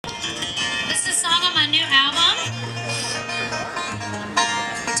album.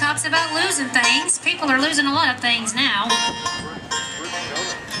 It talks about losing things. People are losing a lot of things now.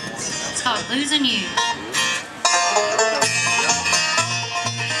 It's called Losing You.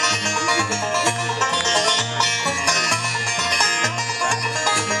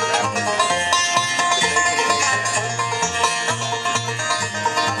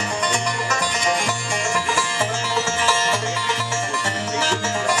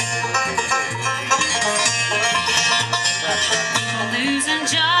 Losing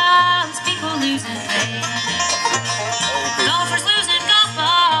jobs, people losing pay. Golfers losing golf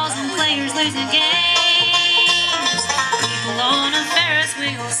balls and players losing games. People on a Ferris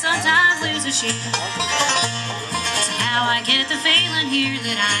wheel sometimes lose a shoe. Somehow I get the feeling here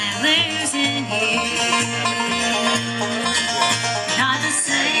that I'm losing you. Not the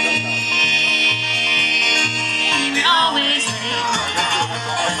same, you're always late.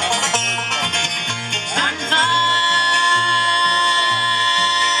 Starting fire.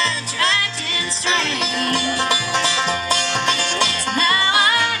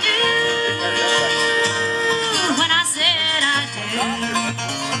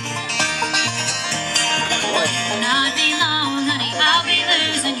 Not be long, honey, I'll be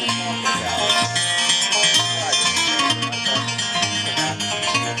losing you.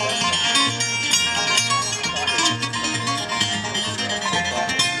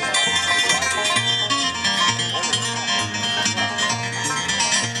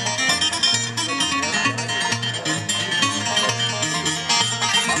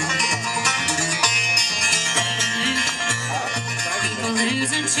 People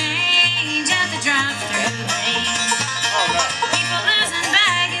losing change at the drive-thru lane. People losing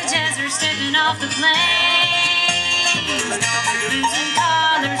baggage as they're stepping off the plane. Losing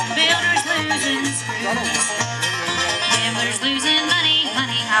collars, builders losing screws. Gamblers losing money,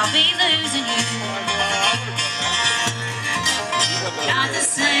 honey, I'll be losing you. Not the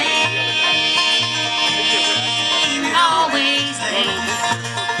same, you're always late.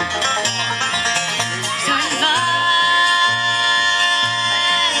 Starting fights,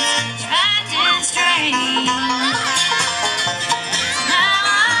 acting strange.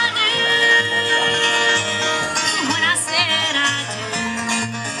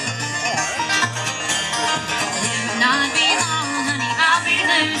 Not be long, honey, I'll be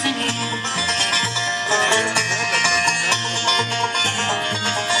losing you.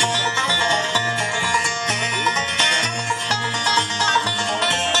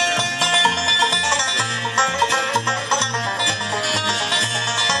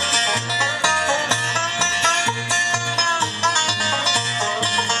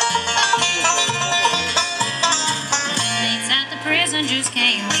 Things at the prison just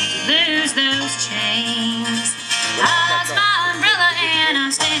can't wait to lose those chains. I lost my umbrella and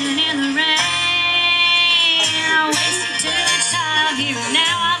I'm standing in the rain. I wasted too much time here and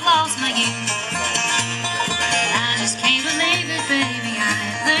now I've lost my youth. I just can't believe it, baby,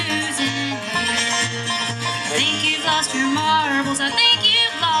 I'm losing you. I think you've lost your marbles, I think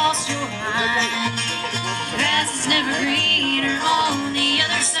you've lost your mind. Grass is never greener on the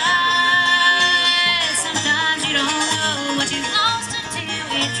other side. Sometimes you don't know what you've lost until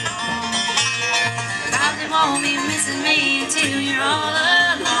it's gone. Probably won't be missing me until you're all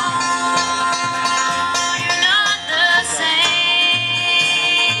alone. You're not the same,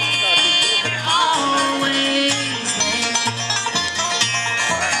 you're always late.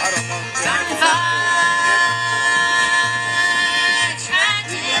 Starting fights,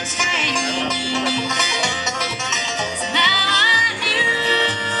 acting strange. So now I knew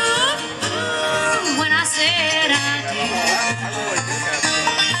when I said I do.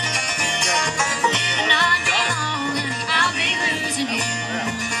 Not be long, and I'll be losing you.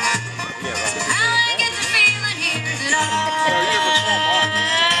 I get the feeling here that I'm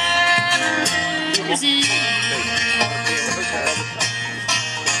losing you.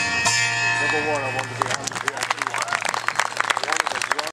 Number one, I wanted to be honest.